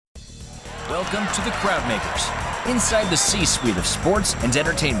Welcome to the Crowdmakers, inside the C-suite of sports and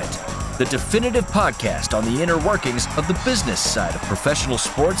entertainment, the definitive podcast on the inner workings of the business side of professional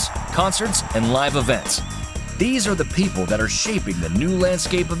sports, concerts, and live events. These are the people that are shaping the new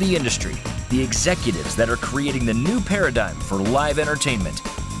landscape of the industry, the executives that are creating the new paradigm for live entertainment.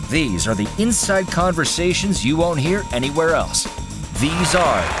 These are the inside conversations you won't hear anywhere else. These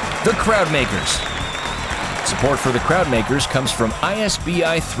are the Crowdmakers. Support for the Crowdmakers comes from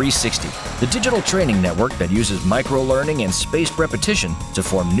ISBI 360, the digital training network that uses micro-learning and spaced repetition to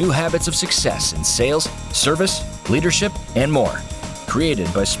form new habits of success in sales, service, leadership, and more.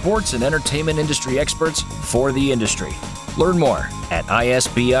 Created by sports and entertainment industry experts for the industry. Learn more at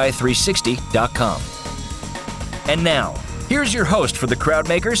isbi360.com. And now, here's your host for the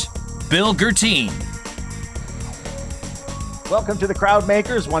Crowdmakers, Bill Gertine. Welcome to the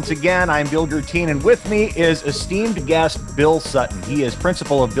Crowdmakers. Once again, I'm Bill Gertine, and with me is esteemed guest Bill Sutton. He is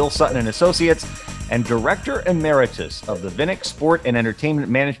principal of Bill Sutton and Associates and Director Emeritus of the Vinik Sport and Entertainment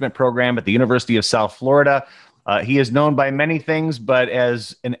Management Program at the University of South Florida. He is known by many things, but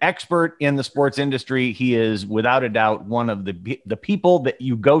as an expert in the sports industry, he is without a doubt one of the people that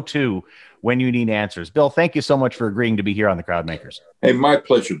you go to when you need answers. Bill, thank you so much for agreeing to be here on the Crowdmakers. Hey, my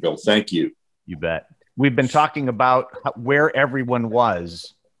pleasure, Bill. Thank you. You bet. We've been talking about where everyone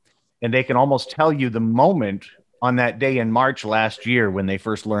was, and they can almost tell you the moment on that day in March last year when they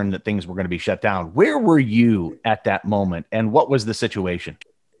first learned that things were going to be shut down. Where were you at that moment, and what was the situation?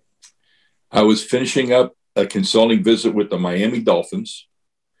 I was finishing up a consulting visit with the Miami Dolphins,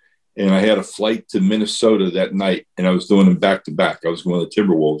 and I had a flight to Minnesota that night, and I was doing them back to back. I was going to the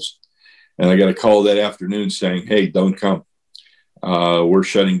Timberwolves, and I got a call that afternoon saying, "Hey, don't come. We're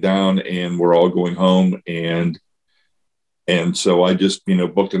shutting down and we're all going home." And so I just,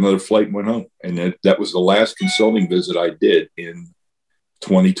 booked another flight and went home. And that was the last consulting visit I did in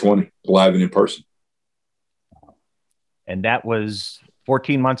 2020, live and in person. And that was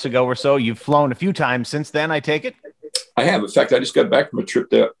 14 months ago or so. You've flown a few times since then, I take it? I have. In fact, I just got back from a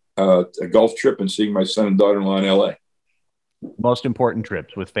trip to a golf trip and seeing my son and daughter-in-law in LA. Most important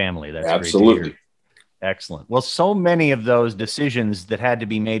trips with family. That's absolutely great to hear. Excellent. Well, so many of those decisions that had to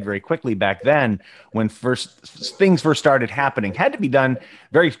be made very quickly back then when things first started happening had to be done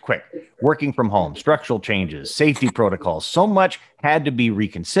very quick. Working from home, structural changes, safety protocols, so much had to be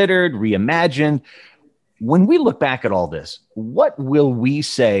reconsidered, reimagined. When we look back at all this, what will we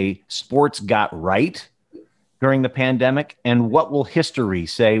say sports got right during the pandemic, and what will history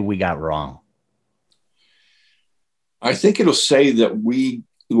say we got wrong? I think it'll say that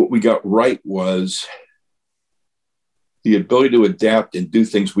what we got right was the ability to adapt and do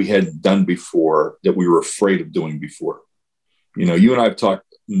things we hadn't done before that we were afraid of doing before. You and I have talked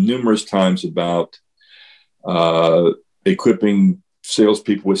numerous times about equipping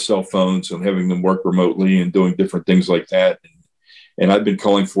salespeople with cell phones and having them work remotely and doing different things like that. And I've been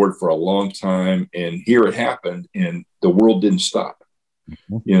calling for it for a long time. And here it happened, and the world didn't stop.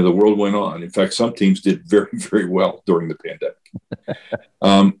 Mm-hmm. The world went on. In fact, some teams did very, very well during the pandemic.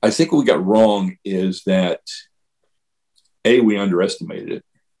 I think what we got wrong is that, we underestimated it.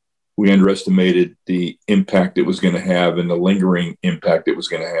 We underestimated the impact it was going to have and the lingering impact it was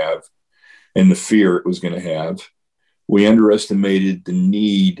going to have and the fear it was going to have. We underestimated the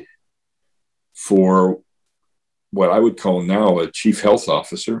need for what I would call now a chief health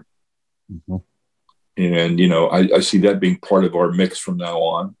officer. Mm-hmm. And, I see that being part of our mix from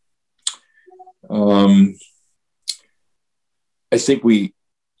now on. I think we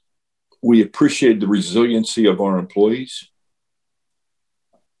appreciated the resiliency of our employees.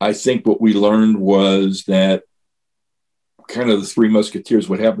 I think what we learned was that kind of the three musketeers,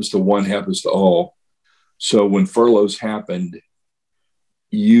 what happens to one happens to all. So when furloughs happened,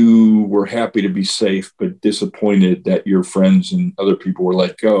 you were happy to be safe, but disappointed that your friends and other people were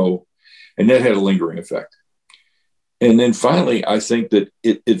let go. And that had a lingering effect. And then finally, I think that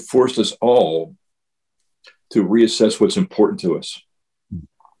it forced us all to reassess what's important to us.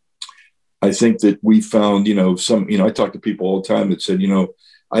 I think that we found, I talk to people all the time that said,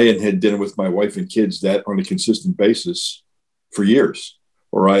 I hadn't had dinner with my wife and kids that on a consistent basis for years,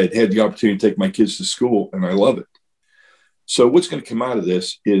 or I had the opportunity to take my kids to school, and I love it. So what's going to come out of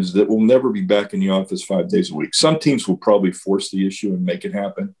this is that we'll never be back in the office 5 days a week. Some teams will probably force the issue and make it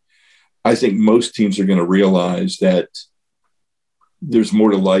happen. I think most teams are going to realize that there's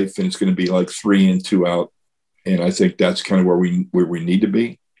more to life, and it's going to be like 3 in, 2 out. And I think that's kind of where we need to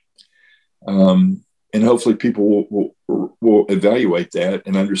be. And hopefully people will evaluate that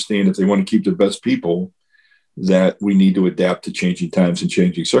and understand if they want to keep the best people, that we need to adapt to changing times and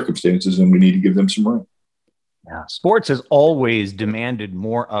changing circumstances, and we need to give them some room. Yeah. Sports has always demanded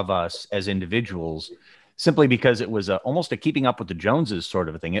more of us as individuals simply because it was almost a keeping up with the Joneses sort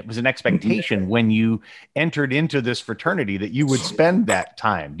of a thing. It was an Mhm. expectation when you entered into this fraternity that you would spend that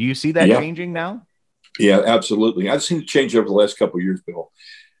time. Do you see that Yeah, changing now? yeah, absolutely. I've seen it change over the last couple of years, Bill.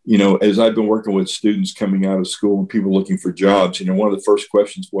 As I've been working with students coming out of school and people looking for jobs, one of the first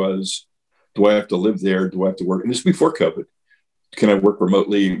questions was, do I have to live there? Do I have to work? And this is before COVID. Can I work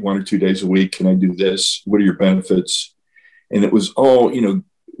remotely 1 or 2 days a week? Can I do this? What are your benefits? And it was all,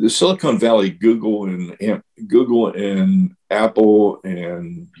 the Silicon Valley, Google and Apple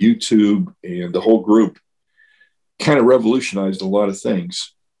and YouTube and the whole group kind of revolutionized a lot of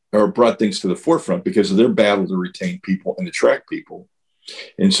things or brought things to the forefront because of their battle to retain people and attract people.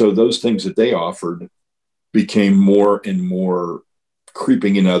 And so those things that they offered became more and more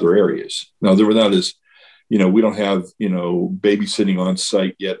creeping in other areas. Now, they were not as, we don't have, babysitting on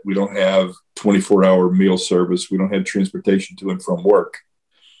site yet. We don't have 24-hour meal service. We don't have transportation to and from work.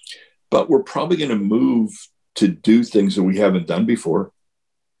 But we're probably going to move to do things that we haven't done before.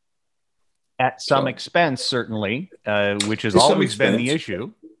 At some expense, certainly, which has To some always been the expense.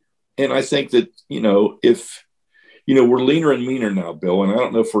 issue. And I think that, if, we're leaner and meaner now, Bill, and I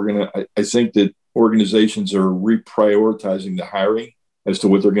don't know if we're going to, I think that organizations are reprioritizing the hiring as to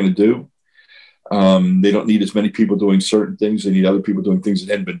what they're going to do. They don't need as many people doing certain things. They need other people doing things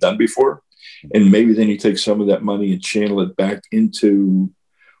that hadn't been done before. And maybe then you take some of that money and channel it back into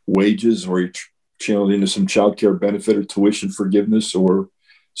wages, or you channel it into some childcare benefit or tuition forgiveness or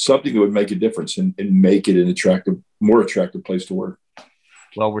something that would make a difference and make it an more attractive place to work.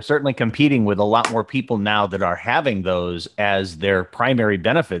 Well, we're certainly competing with a lot more people now that are having those as their primary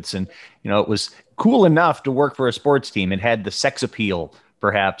benefits. And, it was cool enough to work for a sports team. It had the sex appeal,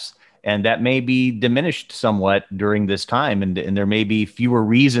 perhaps, and that may be diminished somewhat during this time. And there may be fewer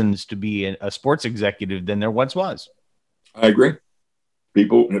reasons to be a sports executive than there once was. I agree.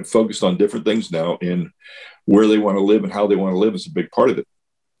 People have focused on different things now, and where they want to live and how they want to live is a big part of it.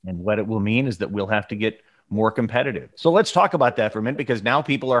 And what it will mean is that we'll have to get more competitive. So let's talk about that for a minute, because now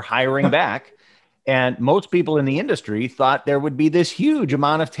people are hiring back. And most people in the industry thought there would be this huge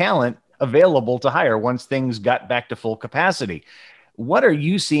amount of talent available to hire once things got back to full capacity. What are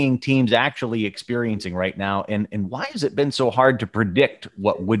you seeing teams actually experiencing right now? And why has it been so hard to predict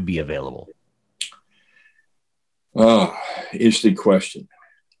what would be available? Oh, interesting question.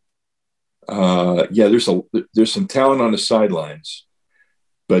 Yeah, there's some talent on the sidelines,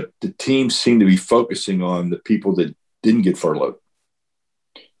 but the teams seem to be focusing on the people that didn't get furloughed.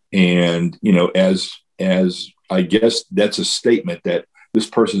 And, as I guess that's a statement that this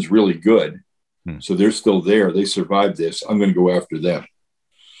person's really good. So they're still there. They survived this. I'm going to go after them,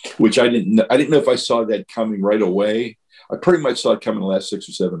 which I didn't know if I saw that coming right away. I pretty much saw it coming the last 6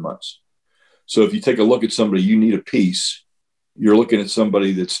 or 7 months. So if you take a look at somebody, you need a piece, you're looking at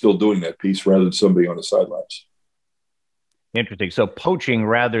somebody that's still doing that piece rather than somebody on the sidelines. Interesting. So poaching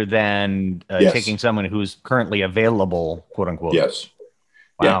rather than Yes. taking someone who's currently available, quote unquote. Yes.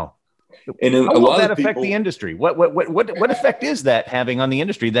 Wow. Yeah. And how will that affect the industry? What effect is that having on the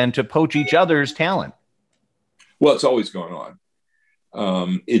industry then to poach each other's talent? Well, it's always going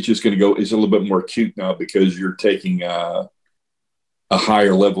on. It's just going to go. It's a little bit more acute now because you're taking a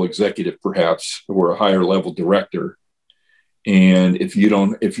higher level executive, perhaps, or a higher level director. And if you're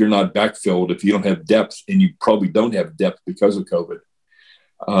not backfilled, if you don't have depth, and you probably don't have depth because of COVID,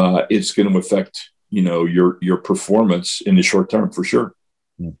 it's going to affect, your performance in the short term for sure.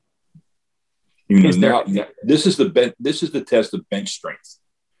 This is the test of bench strength.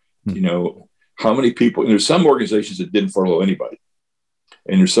 How many people, and there's some organizations that didn't furlough anybody.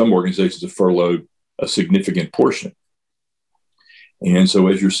 And there's some organizations that furloughed a significant portion. And so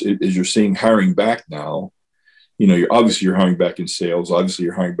as you're seeing hiring back now, you're hiring back in sales. Obviously,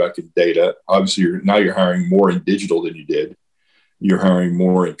 you're hiring back in data. Obviously, you're hiring more in digital than you did. You're hiring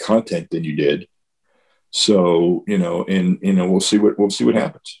more in content than you did. So, we'll see what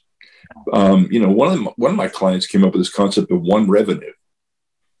happens. One of my clients came up with this concept of one revenue,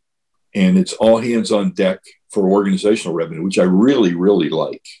 and it's all hands on deck for organizational revenue, which I really, really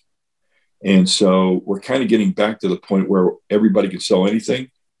like. And so we're kind of getting back to the point where everybody can sell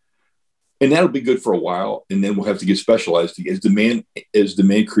anything. And that'll be good for a while. And then we'll have to get specialized. As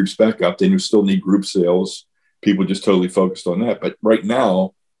demand creeps back up, then you still need group sales. People just totally focused on that. But right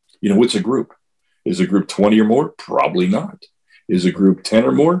now, what's a group? Is a group 20 or more? Probably not. Is a group 10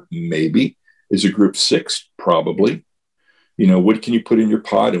 or more? Maybe. Is a group 6? Probably. What can you put in your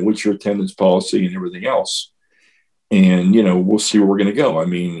pod and what's your attendance policy and everything else? And, we'll see where we're going to go. I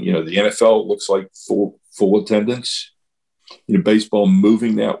mean, the NFL looks like full attendance. Baseball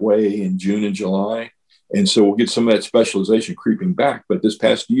moving that way in June and July. And so we'll get some of that specialization creeping back. But this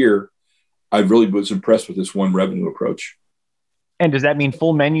past year, I really was impressed with this one revenue approach. And does that mean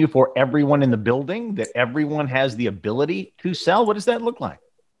full menu for everyone in the building, that everyone has the ability to sell? What does that look like?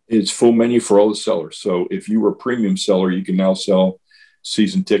 It's full menu for all the sellers. So if you were a premium seller, you can now sell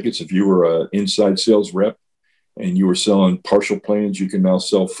season tickets. If you were an inside sales rep and you were selling partial plans, you can now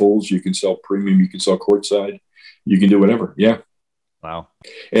sell fulls. You can sell premium. You can sell courtside. You can do whatever. Yeah. Wow.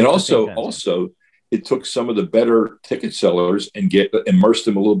 And also, it took some of the better ticket sellers and immersed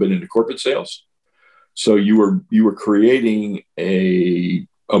them a little bit into corporate sales. So you were creating a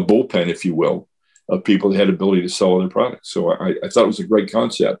bullpen, if you will, of people that had ability to sell other products. So I thought it was a great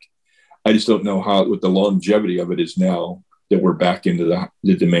concept. I just don't know what the longevity of it is now that we're back into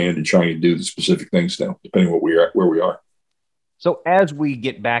the demand and trying to do the specific things now, depending on where we are. So as we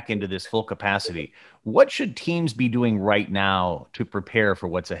get back into this full capacity, what should teams be doing right now to prepare for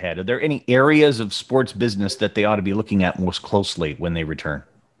what's ahead? Are there any areas of sports business that they ought to be looking at most closely when they return?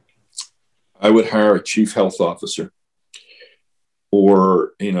 I would hire a chief health officer,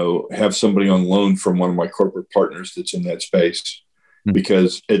 or have somebody on loan from one of my corporate partners that's in that space.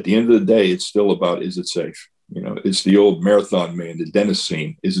 Because at the end of the day, it's still about, is it safe? It's the old marathon man, the dentist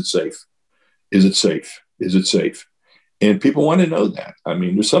scene. Is it safe? Is it safe? Is it safe? And people want to know that. I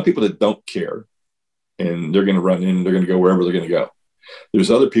mean, there's some people that don't care, and they're going to run in, they're going to go wherever they're going to go. There's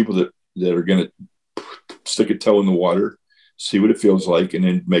other people that are going to stick a toe in the water, see what it feels like, and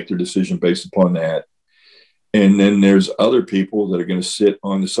then make their decision based upon that. And then there's other people that are going to sit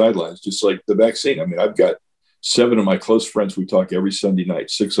on the sidelines, just like the vaccine. I mean, I've got 7 of my close friends. We talk every Sunday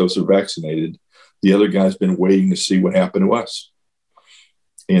night. 6 of us are vaccinated. The other guy's been waiting to see what happened to us.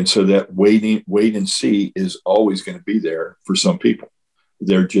 And so that wait and see is always going to be there for some people.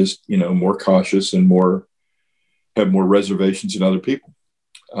 They're just, more cautious and have more reservations than other people.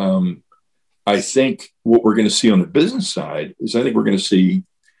 I think what we're going to see on the business side is I think we're going to see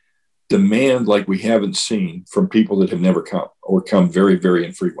demand like we haven't seen from people that have never come or come very, very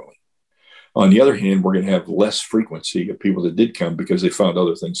infrequently. On the other hand, we're going to have less frequency of people that did come because they found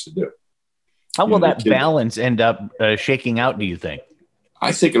other things to do. How will that balance end up shaking out, do you think?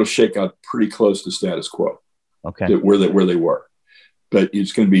 I think it'll shake out pretty close to status quo. Okay. Where they were. But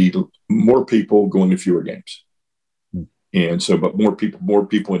it's going to be more people going to fewer games. And so, but more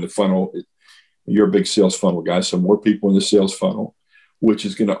people in the funnel. You're a big sales funnel guy, so more people in the sales funnel, which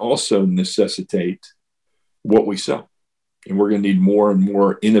is going to also necessitate what we sell. And we're going to need more and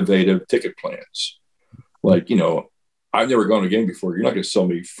more innovative ticket plans. Like, I've never gone to a game before. You're not going to sell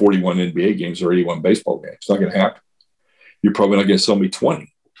me 41 NBA games or 81 baseball games. It's not going to happen. You're probably not going to sell me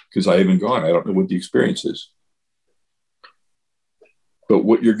 20 because I haven't gone. I don't know what the experience is. But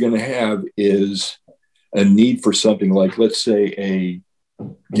what you're going to have is a need for something like, let's say, a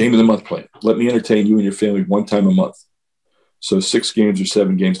game of the month plan. Let me entertain you and your family one time a month. So 6 games or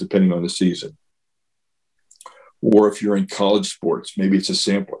 7 games, depending on the season. Or if you're in college sports, maybe it's a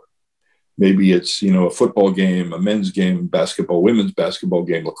sampler. Maybe it's, a football game, a men's game, basketball, women's basketball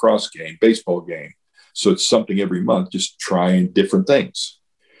game, lacrosse game, baseball game. So it's something every month, just trying different things.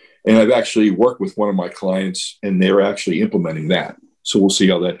 And I've actually worked with one of my clients, and they're actually implementing that. So we'll see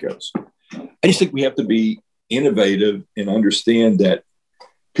how that goes. I just think we have to be innovative and understand that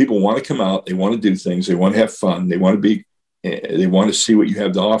people want to come out, they want to do things, they want to have fun, they want to see what you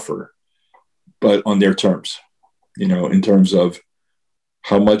have to offer, but on their terms, in terms of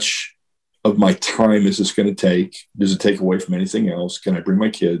how much of my time is this going to take? Does it take away from anything else? Can I bring my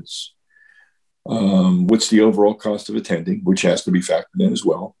kids? What's the overall cost of attending, which has to be factored in as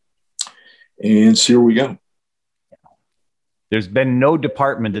well, and see where we go. There's been no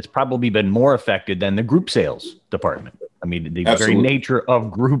department that's probably been more affected than the group sales department. I mean, the very nature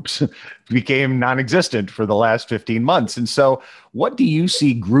of groups became non-existent for the last 15 months. And so what do you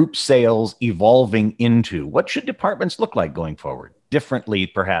see group sales evolving into? What should departments look like going forward? Differently,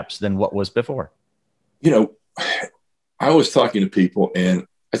 perhaps, than what was before? I was talking to people, and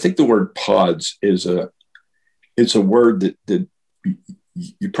I think the word pods it's a word that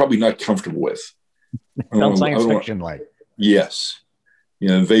you're probably not comfortable with. Sounds science fiction-like. Yes.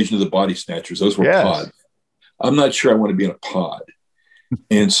 Invasion of the Body Snatchers. Those were pods. I'm not sure I want to be in a pod.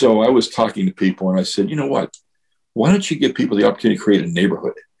 And so I was talking to people, and I said, you know what? Why don't you give people the opportunity to create a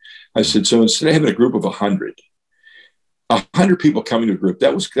neighborhood? I said, so instead of having a group of 100 people coming to a group,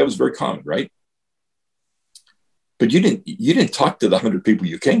 that was very common, right? But you didn't talk to the 100 people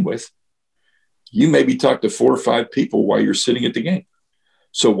you came with. You maybe talked to 4 or 5 people while you're sitting at the game.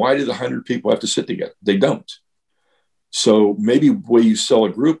 So why do the 100 people have to sit together? They don't. So maybe the way you sell a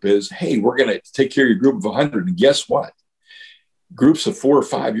group is, hey, we're going to take care of your group of 100. And guess what? groups of 4 or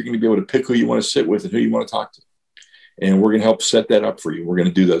 5, you're going to be able to pick who you want to sit with and who you want to talk to. And we're going to help set that up for you. We're going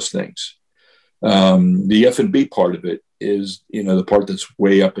to do those things. The F&B part of it is, the part that's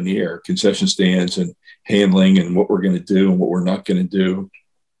way up in the air, concession stands and handling and what we're going to do and what we're not going to do.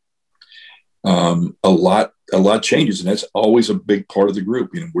 A lot changes, and that's always a big part of the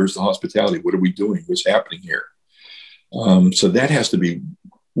group. Where's the hospitality? What are we doing? What's happening here? So that has to be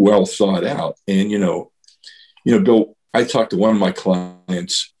well thought out. And, Bill, I talked to one of my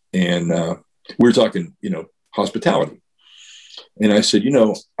clients and we were talking, hospitality. And I said,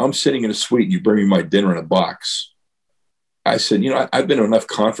 I'm sitting in a suite and you bring me my dinner in a box. I said, I've been to enough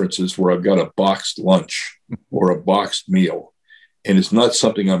conferences where I've got a boxed lunch or a boxed meal, and it's not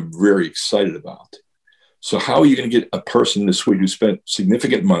something I'm very excited about. So how are you going to get a person in the suite who spent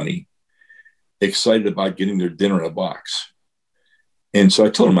significant money excited about getting their dinner in a box? And so I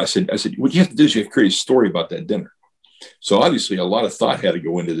told him, I said, what you have to do is you have to create a story about that dinner. So obviously a lot of thought had to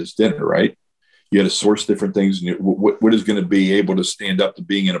go into this dinner, right? You had to source different things, and what is going to be able to stand up to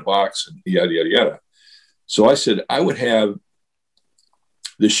being in a box, and yada, yada, yada. So I said, I would have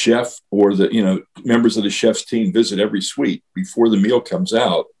the chef or the, members of the chef's team visit every suite before the meal comes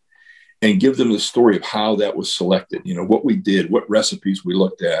out and give them the story of how that was selected, what we did, what recipes we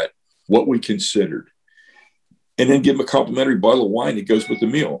looked at, what we considered, and then give them a complimentary bottle of wine that goes with the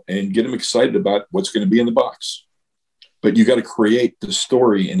meal and get them excited about what's going to be in the box. But you got to create the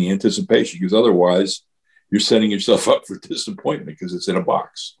story and the anticipation, because otherwise you're setting yourself up for disappointment because it's in a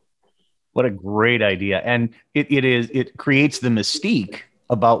box. What a great idea. And it creates the mystique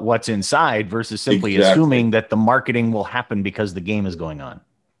about what's inside versus simply assuming that the marketing will happen because the game is going on.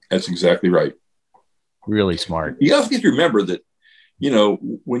 That's exactly right. Really smart. You have to remember that,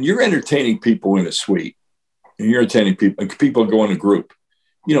 when you're entertaining people in a suite and you're entertaining people and people go in a group,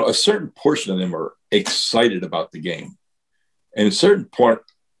 a certain portion of them are excited about the game. And a certain part,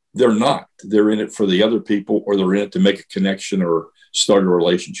 they're not. They're in it for the other people, or they're in it to make a connection or start a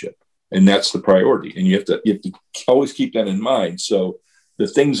relationship. And that's the priority. And you have to always keep that in mind. So the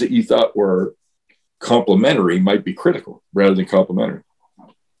things that you thought were complementary might be critical rather than complementary.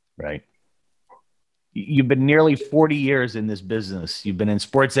 Right. You've been nearly 40 years in this business. You've been in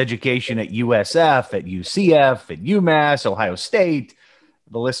sports education at USF, at UCF, at UMass, Ohio State.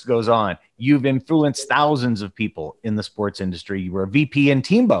 The list goes on. You've influenced thousands of people in the sports industry. You were a VP in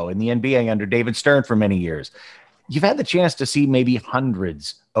Teambo in the NBA under David Stern for many years. You've had the chance to see maybe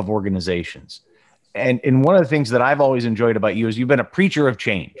hundreds of organizations. And one of the things that I've always enjoyed about you is you've been a preacher of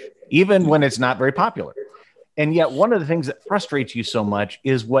change, even when it's not very popular. And yet one of the things that frustrates you so much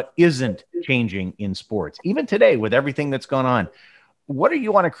is what isn't changing in sports. Even today, with everything that's gone on, what are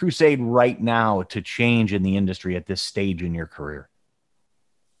you on a crusade right now to change in the industry at this stage in your career?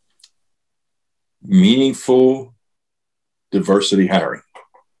 Meaningful diversity hiring.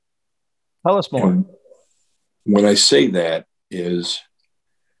 Tell us more. And when I say that is,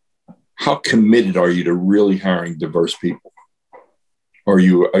 how committed are you to really hiring diverse people? Are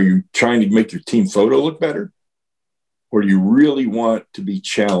you trying to make your team photo look better? Or do you really want to be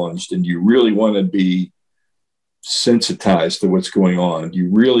challenged, and do you really want to be sensitized to what's going on? Do you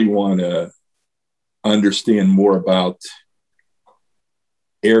really want to understand more about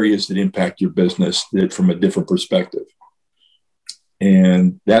areas that impact your business that from a different perspective?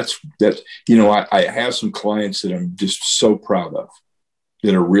 And that's I have some clients that I'm just so proud of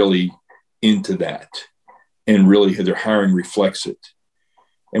that are really into that, and really their hiring reflects it.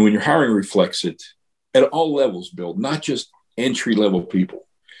 And when your hiring reflects it at all levels, Bill, not just entry level people.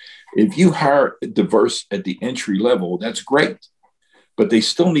 If you hire diverse at the entry level, that's great, but they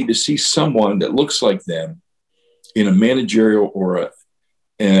still need to see someone that looks like them in a managerial or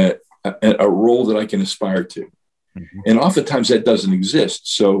a role that I can aspire to. Mm-hmm. And oftentimes that doesn't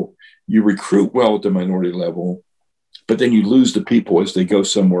exist. So you recruit well at the minority level, but then you lose the people as they go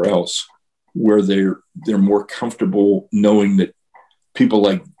somewhere else where they're more comfortable knowing that people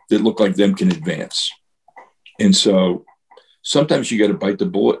that look like them can advance. And so sometimes you got to bite the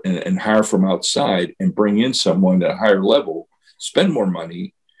bullet and hire from outside and bring in someone at a higher level, spend more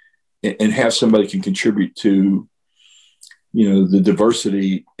money, and have somebody can contribute to, the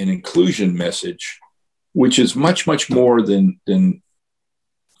diversity and inclusion message, which is much, much more than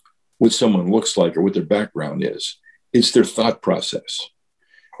what someone looks like or what their background is. It's their thought process.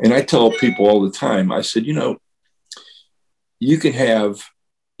 And I tell people all the time, I said, you could hire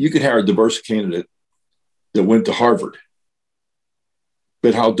a diverse candidate that went to Harvard,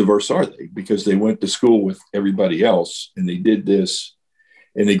 but how diverse are they? Because they went to school with everybody else, and they did this,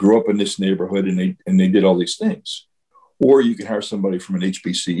 and they grew up in this neighborhood, and they did all these things. Or you can hire somebody from an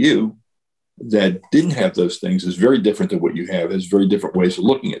HBCU that didn't have those things is very different than what you have, has very different ways of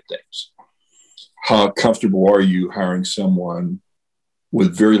looking at things. How comfortable are you hiring someone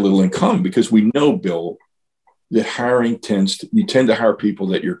with very little in common? Because we know, Bill, that you tend to hire people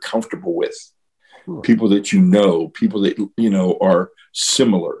that you're comfortable with, people that people that are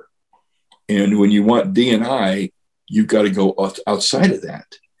similar. And when you want D&I, you've got to go outside of that.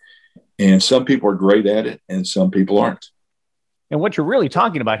 And some people are great at it and some people aren't. And what you're really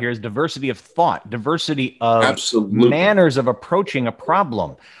talking about here is diversity of thought, diversity of Absolutely. manners of approaching a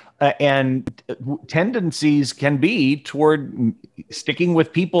problem. And tendencies can be toward sticking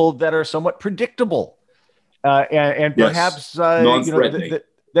with people that are somewhat predictable. And perhaps non-threatening.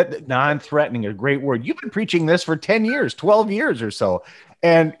 That non-threatening, a great word. You've been preaching this for 10 years, 12 years or so.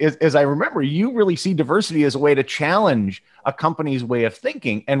 And as I remember, you really see diversity as a way to challenge a company's way of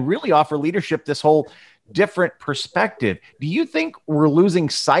thinking and really offer leadership this whole different perspective. Do you think we're losing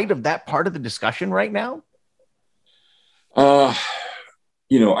sight of that part of the discussion right now?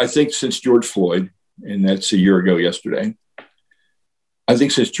 I think since George Floyd, and that's a year ago yesterday, I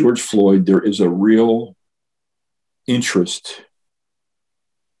think since George Floyd, there is a real interest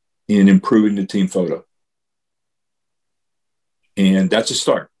in improving the team photo. And that's a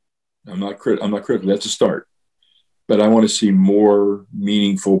start. I'm not critical. That's a start. But I want to see more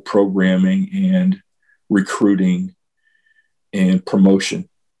meaningful programming and recruiting and promotion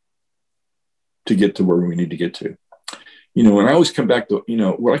to get to where we need to get to. And I always come back to,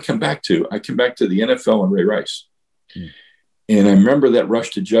 I come back to the NFL and Ray Rice. And I remember that rush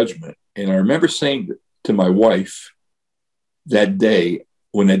to judgment. And I remember saying to my wife that day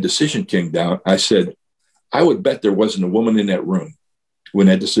when that decision came down, I said, I would bet there wasn't a woman in that room when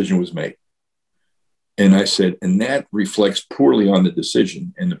that decision was made. And I said, and that reflects poorly on the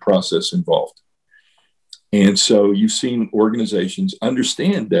decision and the process involved. And so you've seen organizations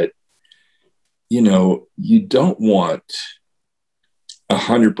understand that, you don't want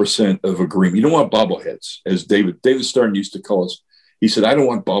 100% of agreement. You don't want bobbleheads, as David Stern used to call us. He said, I don't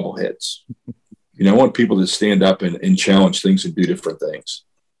want bobbleheads. I want people that stand up and challenge things and do different things.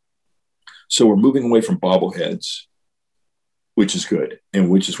 So we're moving away from bobbleheads, which is good and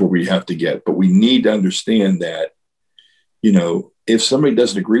which is where we have to get. But we need to understand that, if somebody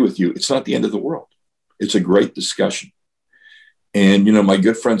doesn't agree with you, it's not the end of the world. It's a great discussion. And, my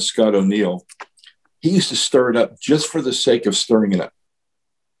good friend Scott O'Neill, he used to stir it up just for the sake of stirring it up.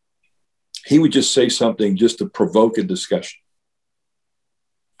 He would just say something just to provoke a discussion.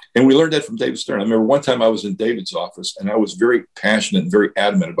 And we learned that from David Stern. I remember one time I was in David's office and I was very passionate and very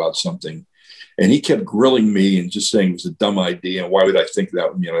adamant about something. And he kept grilling me and just saying it was a dumb idea. And why would I think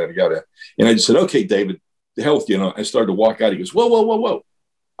that? And I just said, okay, David, the hell with you. I started to walk out. He goes, whoa.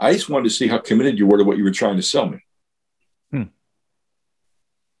 I just wanted to see how committed you were to what you were trying to sell me.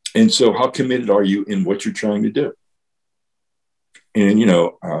 And so how committed are you in what you're trying to do? And,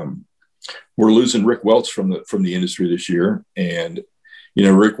 we're losing Rick Welch from the industry this year. And,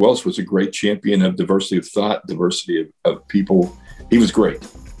 Rick Welch was a great champion of diversity of thought, diversity of people. He was great.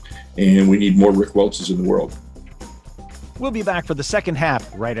 And we need more Rick Welches in the world. We'll be back for the second half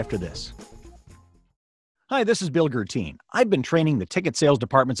right after this. Hi, this is Bill Gertine. I've been training the ticket sales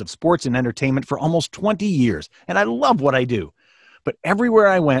departments of sports and entertainment for almost 20 years, and I love what I do. But everywhere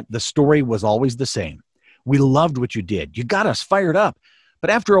I went, the story was always the same. We loved what you did. You got us fired up. But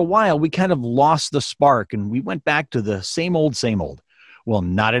after a while, we kind of lost the spark, and we went back to the same old, same old. Well,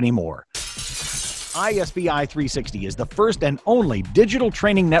 not anymore. ISBI 360 is the first and only digital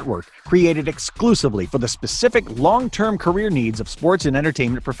training network created exclusively for the specific long-term career needs of sports and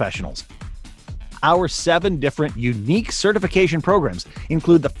entertainment professionals. Our 7 different unique certification programs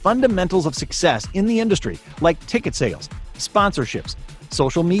include the fundamentals of success in the industry, like ticket sales, sponsorships,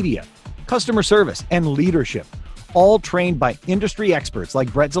 social media, customer service, and leadership, all trained by industry experts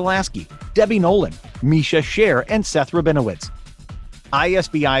like Brett Zalaski, Debbie Nolan, Misha Scher, and Seth Rabinowitz.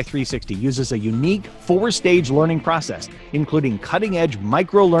 ISBI 360 uses a unique 4-stage learning process, including cutting-edge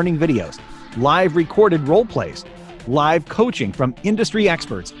micro-learning videos, live recorded role plays, live coaching from industry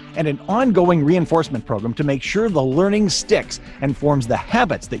experts, and an ongoing reinforcement program to make sure the learning sticks and forms the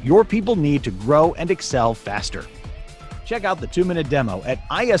habits that your people need to grow and excel faster. Check out the 2-minute demo at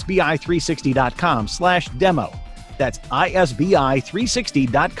isbi360.com/demo. That's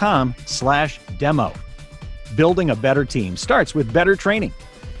isbi360.com/demo. Building a better team starts with better training.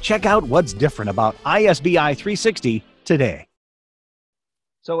 Check out what's different about ISBI 360 today.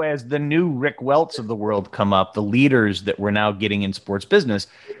 So as the new Rick Welts of the world come up, the leaders that we're now getting in sports business,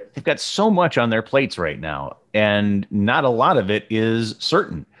 they've got so much on their plates right now, and not a lot of it is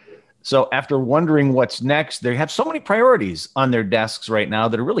certain. So after wondering what's next, they have so many priorities on their desks right now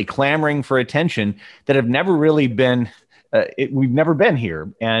that are really clamoring for attention that have never really been, we've never been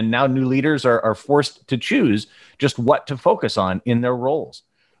here. And now new leaders are forced to choose just what to focus on in their roles.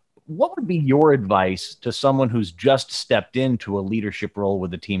 What would be your advice to someone who's just stepped into a leadership role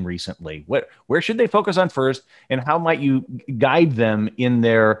with the team recently? Where should they focus on first, and how might you guide them in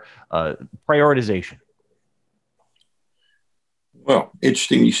their prioritization? Well,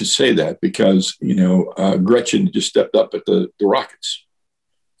 interesting you should say that because, Gretchen just stepped up at the Rockets,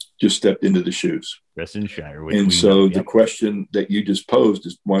 just stepped into the shoes. Preston Shire. And so the question that you just posed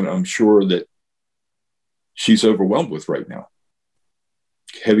is one I'm sure that she's overwhelmed with right now.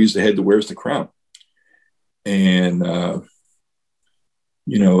 Heavy's the head that wears the crown. And,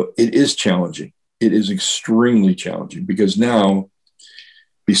 it is challenging. It is extremely challenging because now,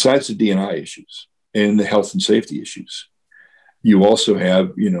 besides the D&I issues and the health and safety issues, you also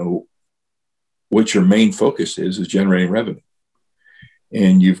have, what your main focus is generating revenue.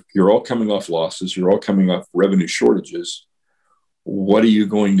 And you're all coming off losses. You're all coming off revenue shortages. What are you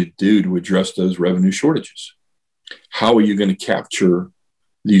going to do to address those revenue shortages? How are you going to capture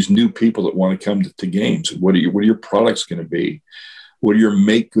these new people that want to come to games? What are your products going to be? What are your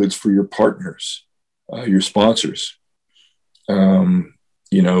make goods for your partners, your sponsors? You're in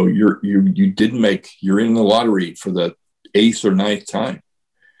the lottery for the 8th or 9th time.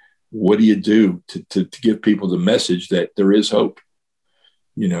 What do you do to give people the message that there is hope?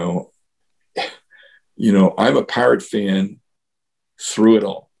 I'm a Pirate fan through it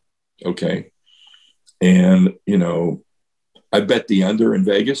all. Okay. And, I bet the under in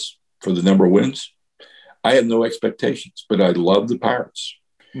Vegas for the number of wins. I have no expectations, but I love the Pirates.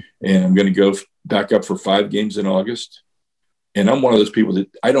 And I'm going to go back up for 5 games in August. And I'm one of those people that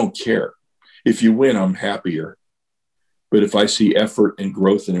I don't care. If you win, I'm happier. But if I see effort and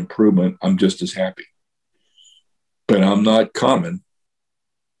growth and improvement, I'm just as happy. But I'm not common.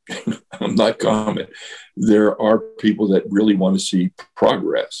 I'm not common. There are people that really want to see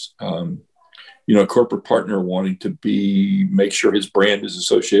progress. A corporate partner wanting to make sure his brand is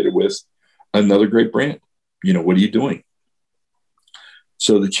associated with another great brand. What are you doing?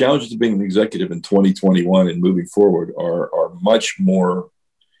 So the challenges of being an executive in 2021 and moving forward are much more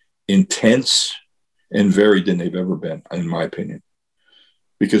intense and varied than they've ever been, in my opinion,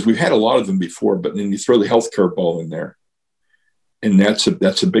 because we've had a lot of them before, but then you throw the health curveball in there, and that's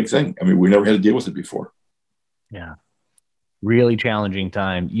a big thing. I mean, we never had to deal with it before. Yeah, really challenging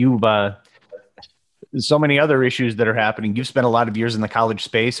time. You've so many other issues that are happening. You've spent a lot of years in the college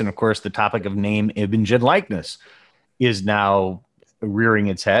space, and of course, the topic of name, image, and likeness is now rearing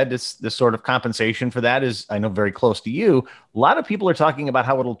its head. This sort of compensation for that is, I know, very close to you. A lot of people are talking about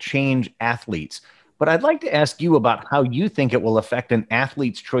how it'll change athletes. But I'd like to ask you about how you think it will affect an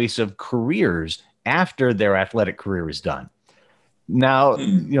athlete's choice of careers after their athletic career is done. Now,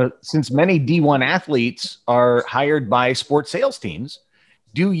 since many D1 athletes are hired by sports sales teams,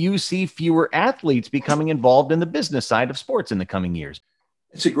 do you see fewer athletes becoming involved in the business side of sports in the coming years?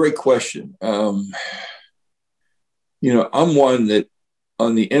 It's a great question. I'm one that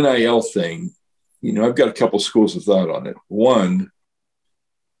on the NIL thing, I've got a couple schools of thought on it. One,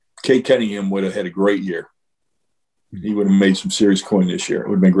 Kate Cunningham would have had a great year. He would have made some serious coin this year. It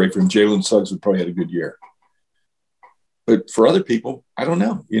would have been great for him. Jalen Suggs would probably had a good year. But for other people, I don't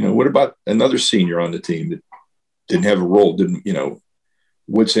know. What about another senior on the team that didn't have a role?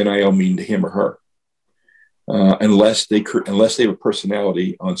 What's NIL mean to him or her? Unless they have a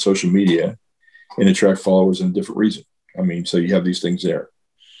personality on social media and attract followers in a different reason. I mean, so you have these things there.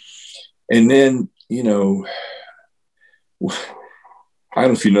 And then, I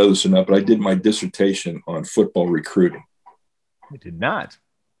don't know if you know this or not, but I did my dissertation on football recruiting. I did not.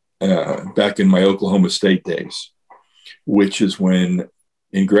 Back in my Oklahoma State days, which is when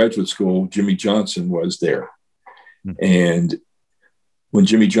in graduate school, Jimmy Johnson was there. Mm-hmm. And when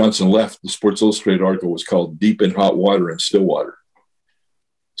Jimmy Johnson left, the Sports Illustrated article was called Deep in Hot Water and Stillwater.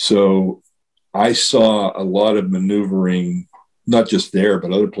 So I saw a lot of maneuvering, not just there,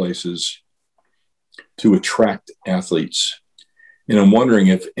 but other places to attract athletes. And I'm wondering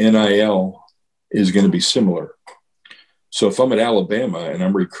if NIL is going to be similar. So if I'm at Alabama and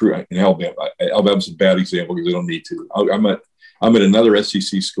I'm recruiting in Alabama's a bad example because they don't need to. I'm at another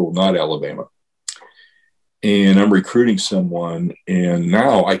SEC school, not Alabama. And I'm recruiting someone. And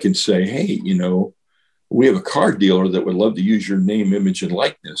now I can say, hey, we have a car dealer that would love to use your name, image, and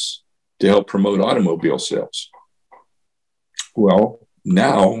likeness to help promote automobile sales. Well,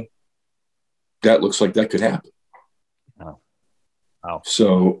 now that looks like that could happen. Wow.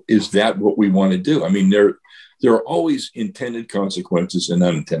 So is that what we want to do? I mean, there are always intended consequences and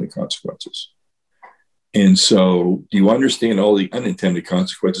unintended consequences. And so do you understand all the unintended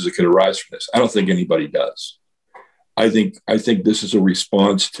consequences that could arise from this? I don't think anybody does. I think this is a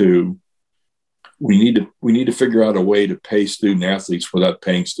response to we need to figure out a way to pay student athletes without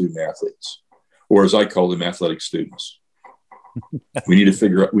paying student athletes, or as I call them, athletic students. we need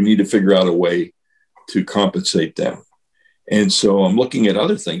to figure out a way to compensate them. And so I'm looking at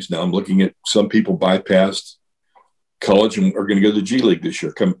other things now. I'm looking at some people bypassed college and are going to go to the G League this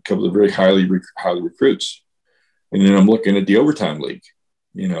year, couple of very highly recruits. And then I'm looking at the overtime league,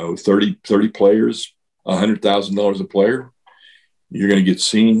 30 players, $100,000 a player. You're going to get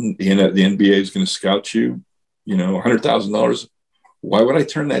seen. The NBA is going to scout you, $100,000. Why would I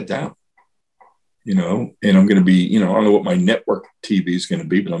turn that down? And I'm going to be, I don't know what my network TV is going to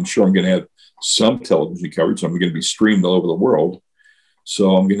be, but I'm sure I'm going to have some television coverage. I'm going to be streamed all over the world.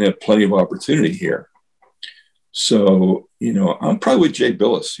 So I'm going to have plenty of opportunity here. So, I'm probably with Jay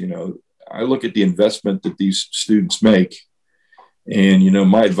Billis. I look at the investment that these students make. And,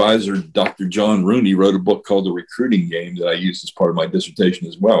 my advisor, Dr. John Rooney, wrote a book called The Recruiting Game that I used as part of my dissertation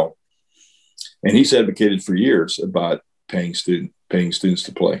as well. And he's advocated for years about paying students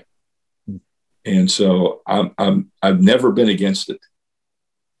to play. And so I've never been against it.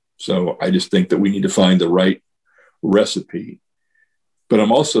 So I just think that we need to find the right recipe. But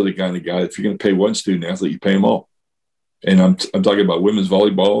I'm also the kind of guy, if you're going to pay one student athlete, you pay them all. And I'm talking about women's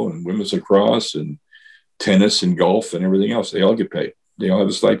volleyball and women's lacrosse and tennis and golf and everything else. They all get paid. They all have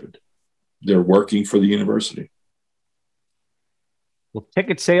a stipend. They're working for the university. Well,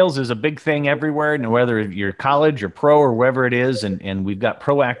 ticket sales is a big thing everywhere, and whether you're college or pro or wherever it is, and we've got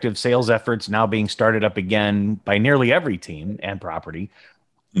proactive sales efforts now being started up again by nearly every team and property.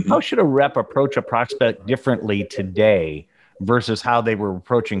 Mm-hmm. How should a rep approach a prospect differently today versus how they were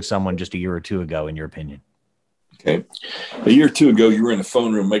approaching someone just a year or two ago, in your opinion? Okay. A year or two ago, you were in a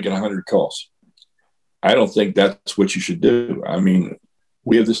phone room making 100 calls. I don't think that's what you should do. I mean,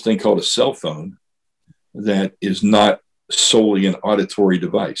 we have this thing called a cell phone that is not solely an auditory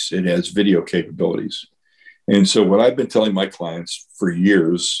device. It has video capabilities. And so what I've been telling my clients for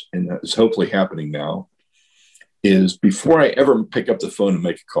years, and it's hopefully happening now, is before I ever pick up the phone and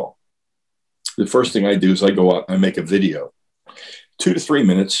make a call, the first thing I do is I go out and I make a video, 2 to 3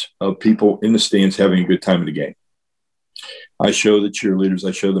 minutes of people in the stands having a good time in the game. I show the cheerleaders,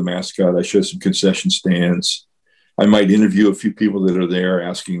 I show the mascot, I show some concession stands. I might interview a few people that are there,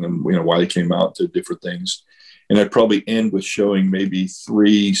 asking them, why they came out to different things. And I'd probably end with showing maybe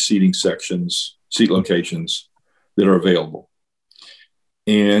 3 seat locations that are available.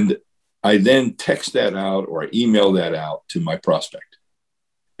 And I then text that out or I email that out to my prospect.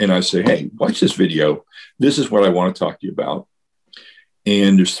 And I say, hey, watch this video. This is what I want to talk to you about.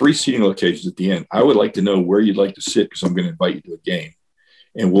 And there's 3 seating locations at the end. I would like to know where you'd like to sit because I'm going to invite you to a game.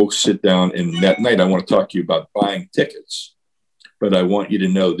 And we'll sit down. And that night, I want to talk to you about buying tickets. But I want you to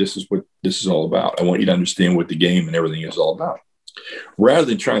know this is what this is all about. I want you to understand what the game and everything is all about. Rather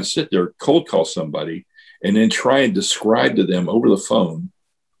than try and sit there, cold call somebody, and then try and describe to them over the phone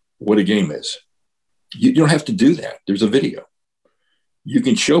what a game is. You don't have to do that. There's a video. You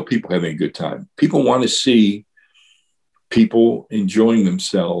can show people having a good time. People want to see people enjoying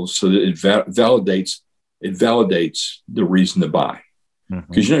themselves so that it validates the reason to buy.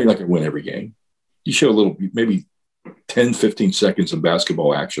 Because you're not going to win every game. You show a little, maybe 10, 15 seconds of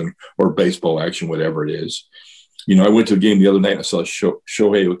basketball action or baseball action, whatever it is. I went to a game the other night and I saw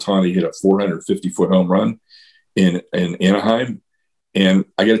Shohei Ohtani hit a 450-foot home run in Anaheim. And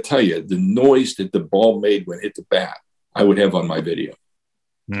I got to tell you, the noise that the ball made when it hit the bat, I would have on my video.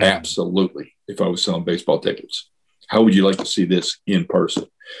 Absolutely. If I was selling baseball tickets. How would you like to see this in person?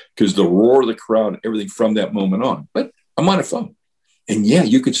 Because the roar of the crowd, everything from that moment on. But I'm on a phone. And yeah,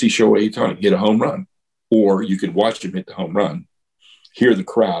 you could see Shohei Ohtani hit a home run. Or you could watch him hit the home run, hear the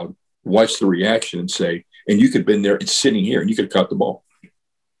crowd, watch the reaction and say, and you could have been there, it's sitting here, and you could have caught the ball.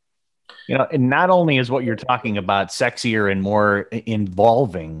 And not only is what you're talking about sexier and more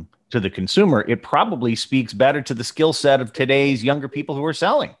involving to the consumer, it probably speaks better to the skill set of today's younger people who are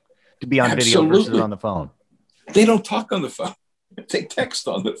selling to be on video versus on the phone. They don't talk on the phone. They text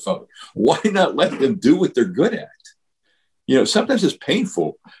on the phone. Why not let them do what they're good at? Sometimes it's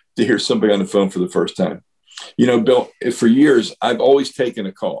painful to hear somebody on the phone for the first time. Bill, for years, I've always taken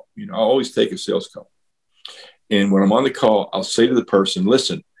a call. I always take a sales call. And when I'm on the call, I'll say to the person,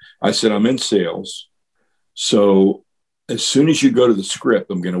 listen, I said, I'm in sales. So as soon as you go to the script,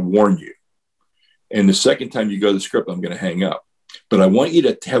 I'm going to warn you. And the second time you go to the script, I'm going to hang up. But I want you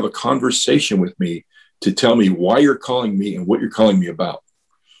to have a conversation with me to tell me why you're calling me and what you're calling me about.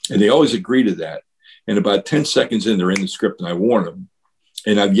 And they always agree to that. And about 10 seconds in, they're in the script and I warn them.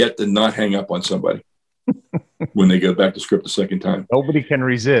 And I've yet to not hang up on somebody when they go back to script the second time. Nobody can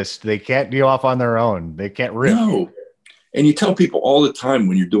resist. They can't be off on their own. They can't rip. No. And you tell people all the time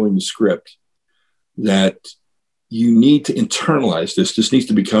when you're doing the script that you need to internalize this. This needs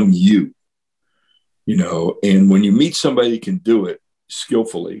to become you, and when you meet somebody that can do it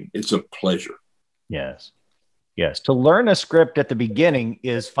skillfully, it's a pleasure. Yes. To learn a script at the beginning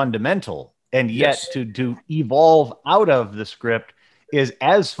is fundamental. And yet Yes. to evolve out of the script is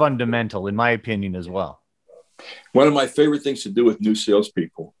as fundamental, in my opinion, as well. One of my favorite things to do with new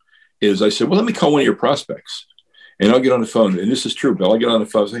salespeople is I said, well, let me call one of your prospects. And I'll get on the phone. And this is true, Bill. I'll get on the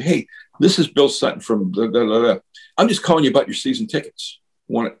phone and say, hey, this is Bill Sutton from blah, blah, blah, blah. I'm just calling you about your season tickets.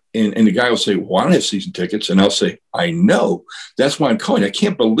 And the guy will say, well, I don't have season tickets. And I'll say, I know. That's why I'm calling. I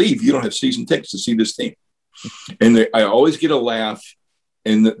can't believe you don't have season tickets to see this team. And I always get a laugh.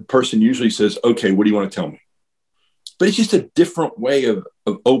 And the person usually says, okay, what do you want to tell me? But it's just a different way of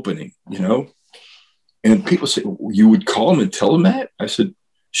opening, And people say, you would call them and tell them that? I said,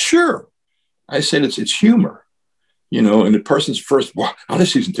 sure. I said, it's humor, and the person's first, wow, I don't have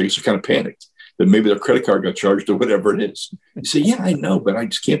season tickets, are kind of panicked that maybe their credit card got charged or whatever it is. You say, yeah, I know, but I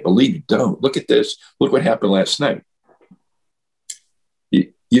just can't believe you don't. Look at this. Look what happened last night.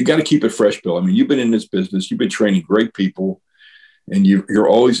 You got to keep it fresh, Bill. I mean, you've been in this business. You've been training great people, and you're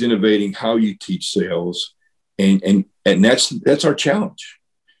always innovating how you teach sales. And that's our challenge.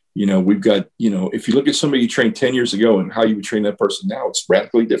 We've got, if you look at somebody you trained 10 years ago and how you would train that person now, it's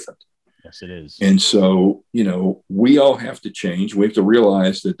radically different. Yes, it is. And so, we all have to change. We have to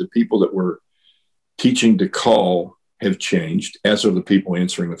realize that the people that we're teaching to call have changed, as are the people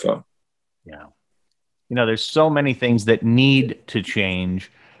answering the phone. Yeah. There's so many things that need to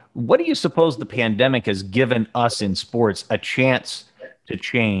change. What do you suppose the pandemic has given us in sports a chance to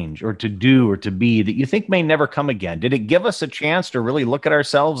change or to do or to be that you think may never come again? Did it give us a chance to really look at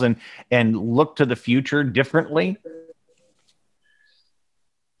ourselves and look to the future differently?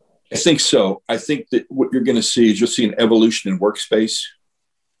 I think so. I think that what you're going to see is you'll see an evolution in workspace.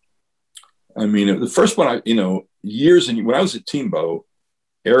 I mean, the first one, years and when I was at Teambo,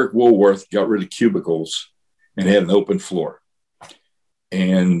 Eric Woolworth got rid of cubicles and had an open floor,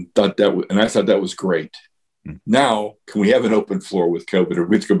 and I thought that was great. Now, can we have an open floor with COVID, or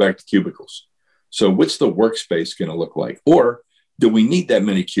we have to go back to cubicles? So, what's the workspace going to look like? Or do we need that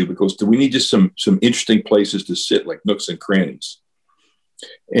many cubicles? Do we need just some interesting places to sit, like nooks and crannies?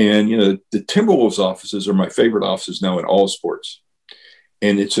 And the Timberwolves offices are my favorite offices now in all sports,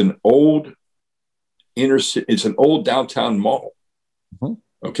 and it's an old downtown mall. Mm-hmm.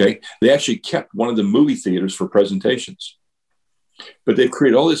 Okay, they actually kept one of the movie theaters for presentations, but they've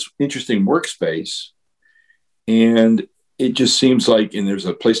created all this interesting workspace, and it just seems like, and there's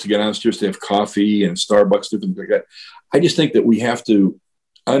a place to get downstairs to have coffee and Starbucks, different things like that. I just think that we have to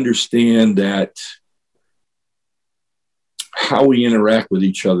understand that how we interact with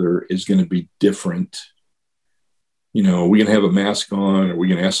each other is going to be different. Are we going to have a mask on? Are we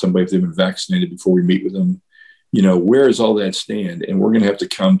going to ask somebody if they've been vaccinated before we meet with them? Where does all that stand? And we're going to have to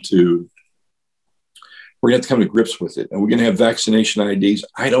come to grips with it. And we're going to have vaccination IDs.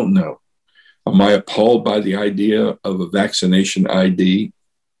 I don't know. Am I appalled by the idea of a vaccination ID?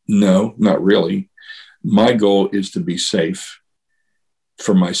 No, not really. My goal is to be safe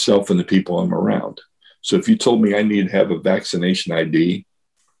for myself and the people I'm around. So if you told me I need to have a vaccination ID,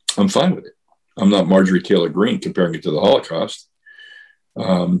 I'm fine with it. I'm not Marjorie Taylor Greene comparing it to the Holocaust.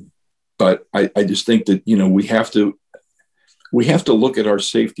 But I just think that, we have to look at our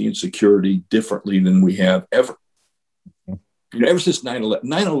safety and security differently than we have ever. Ever since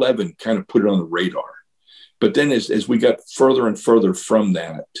 9/11 kind of put it on the radar. But then as we got further and further from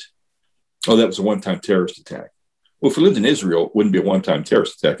that, that was a one-time terrorist attack. Well, if we lived in Israel, it wouldn't be a one-time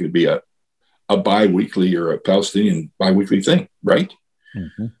terrorist attack. It'd be a bi-weekly or a Palestinian bi-weekly thing, right?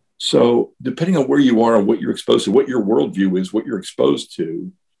 Mm-hmm. So depending on where you are and what you're exposed to, what your worldview is, what you're exposed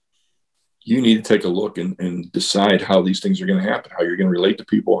to, you need to take a look and decide how these things are going to happen, how you're going to relate to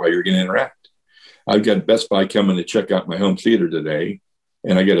people, how you're going to interact. I've got Best Buy coming to check out my home theater today,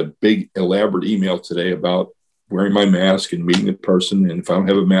 and I got a big elaborate email today about wearing my mask and meeting in person, and if I don't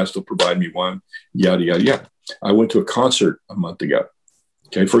have a mask, they'll provide me one, yada, yada, yada. I went to a concert a month ago.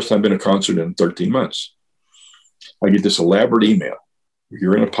 Okay, first time I've been to a concert in 13 months. I get this elaborate email.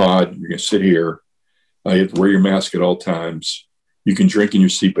 You're in a pod, you're going to sit here. You have to wear your mask at all times. You can drink in your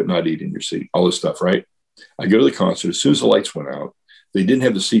seat, but not eat in your seat. All this stuff, right? I go to the concert. As soon as the lights went out, they didn't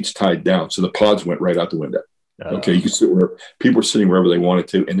have the seats tied down. So the pods went right out the window. Okay, you could sit where people were sitting wherever they wanted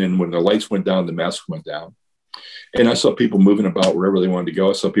to. And then when the lights went down, the mask went down. And I saw people moving about wherever they wanted to go.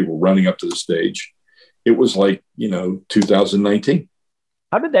 I saw people running up to the stage. it was like, 2019.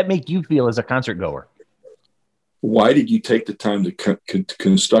 How did that make you feel as a concert goer? Why did you take the time to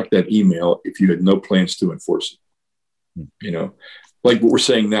construct that email if you had no plans to enforce it? Like what we're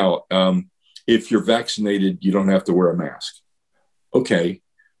saying now, if you're vaccinated, you don't have to wear a mask. Okay,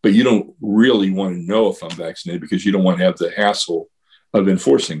 but you don't really want to know if I'm vaccinated because you don't want to have the hassle of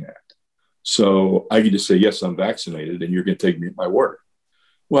enforcing that. So I can just say, yes, I'm vaccinated, and you're going to take me at my word.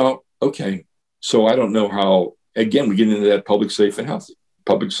 Well, okay. So I don't know how, again, we get into that public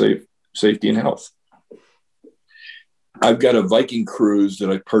safety and health. I've got a Viking cruise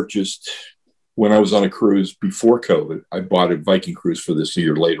that I purchased when I was on a cruise before COVID. I bought a Viking cruise for this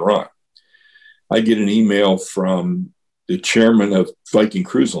year later on. I get an email from the chairman of Viking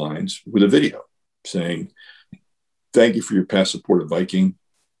Cruise Lines with a video saying, thank you for your past support of Viking.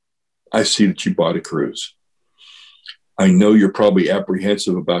 I see that you bought a cruise. I know you're probably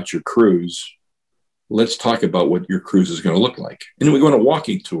apprehensive about your cruise. Let's talk about what your cruise is going to look like. And then we go on a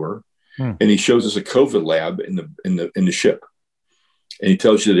walking tour, and he shows us a COVID lab in the ship. And he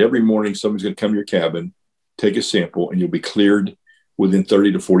tells you that every morning somebody's going to come to your cabin, take a sample, and you'll be cleared within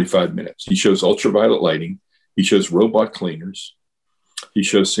 30 to 45 minutes. He shows ultraviolet lighting. He shows robot cleaners. He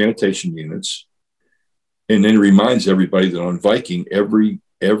shows sanitation units. And then he reminds everybody that on Viking, every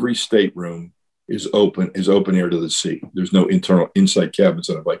stateroom is open air to the sea. There's no inside cabins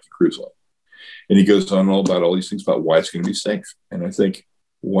on a Viking cruise line. And he goes on all about all these things about why it's going to be safe. And I think,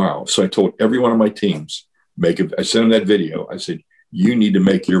 wow. So I told every one of my teams, I sent them that video. I said, you need to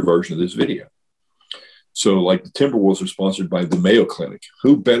make your version of this video. So like the Timberwolves are sponsored by the Mayo Clinic.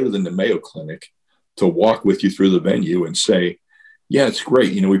 Who better than the Mayo Clinic to walk with you through the venue and say, yeah, it's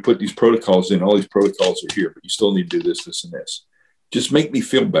great. We put these protocols in, all these protocols are here, but you still need to do this, this, and this. Just make me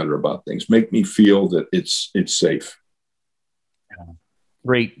feel better about things. Make me feel that it's safe.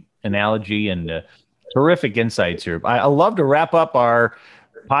 Great analogy and terrific insights here. I love to wrap up our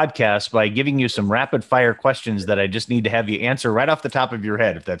podcast by giving you some rapid fire questions that I just need to have you answer right off the top of your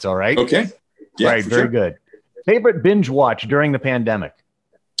head, if that's all right. Okay. Yeah, all right. Very good. Favorite binge watch during the pandemic?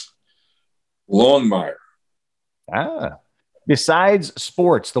 Longmire. Besides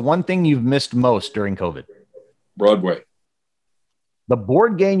sports, the one thing you've missed most during COVID? Broadway. The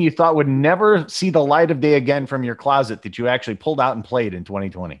board game you thought would never see the light of day again from your closet that you actually pulled out and played in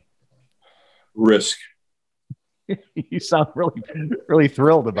 2020? Risk. You sound really, really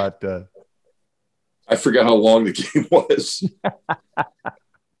thrilled about I forgot how long the game was.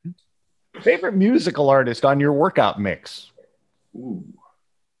 Favorite musical artist on your workout mix? Ooh.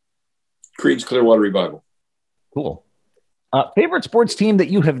 Creedence Clearwater Revival. Cool. Favorite sports team that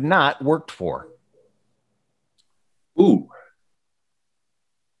you have not worked for? Ooh.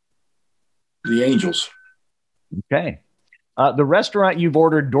 The Angels. Okay. The restaurant you've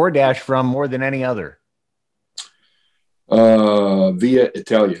ordered DoorDash from more than any other? Via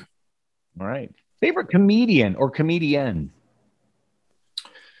Italia. All right. Favorite comedian or comedian?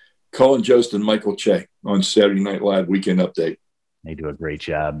 Colin Jost and Michael Che on Saturday Night Live Weekend Update. They do a great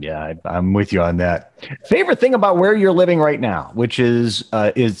job. Yeah, I'm with you on that. Favorite thing about where you're living right now, which is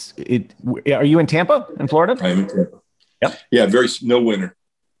are you in Tampa, in Florida? I am in Tampa. Yep. Yeah, no winter.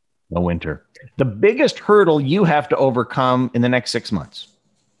 No winter. The biggest hurdle you have to overcome in the next 6 months?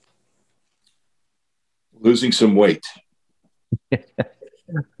 Losing some weight. I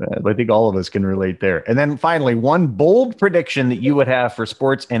think all of us can relate there. And then finally, one bold prediction that you would have for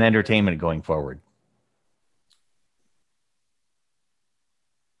sports and entertainment going forward.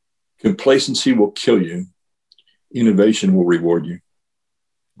 Complacency will kill you. Innovation will reward you.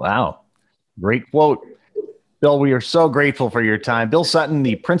 Wow. Great quote. Bill, we are so grateful for your time. Bill Sutton,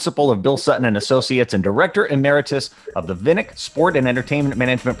 the principal of Bill Sutton and Associates and Director Emeritus of the Vinik Sport and Entertainment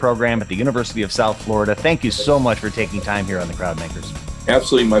Management Program at the University of South Florida. Thank you so much for taking time here on The Crowdmakers.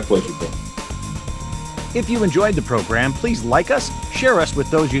 Absolutely my pleasure, Bill. If you enjoyed the program, please like us, share us with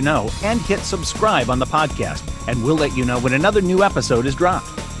those you know, and hit subscribe on the podcast, and we'll let you know when another new episode is dropped.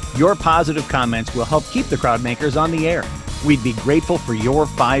 Your positive comments will help keep The Crowdmakers on the air. We'd be grateful for your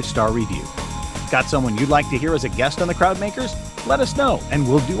 5-star review. Got someone you'd like to hear as a guest on The Crowdmakers? Let us know, and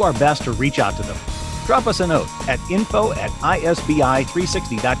we'll do our best to reach out to them. Drop us a note at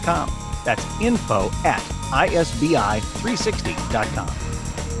info@isbi360.com. That's info@isbi360.com.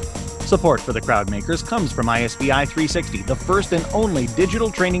 Support for The Crowdmakers comes from ISBI 360, the first and only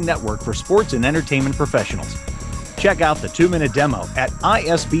digital training network for sports and entertainment professionals. Check out the 2-minute demo at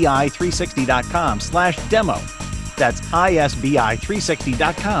isbi360.com/demo. That's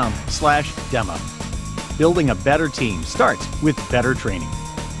isbi360.com/demo. Building a better team starts with better training.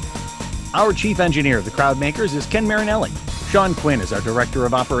 Our chief engineer of The Crowdmakers is Ken Marinelli. Sean Quinn is our director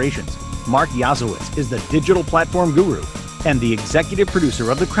of operations. Mark Yazowitz is the digital platform guru, and the executive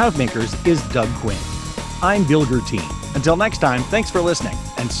producer of The Crowdmakers is Doug Quinn. I'm Bill Gertine. Until next time, thanks for listening,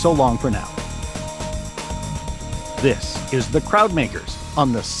 and so long for now. This is The Crowdmakers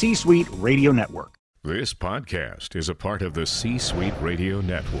on the C-Suite Radio Network. This podcast is a part of the C-Suite Radio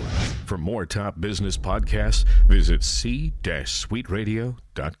Network. For more top business podcasts, visit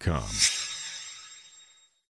c-suiteradio.com.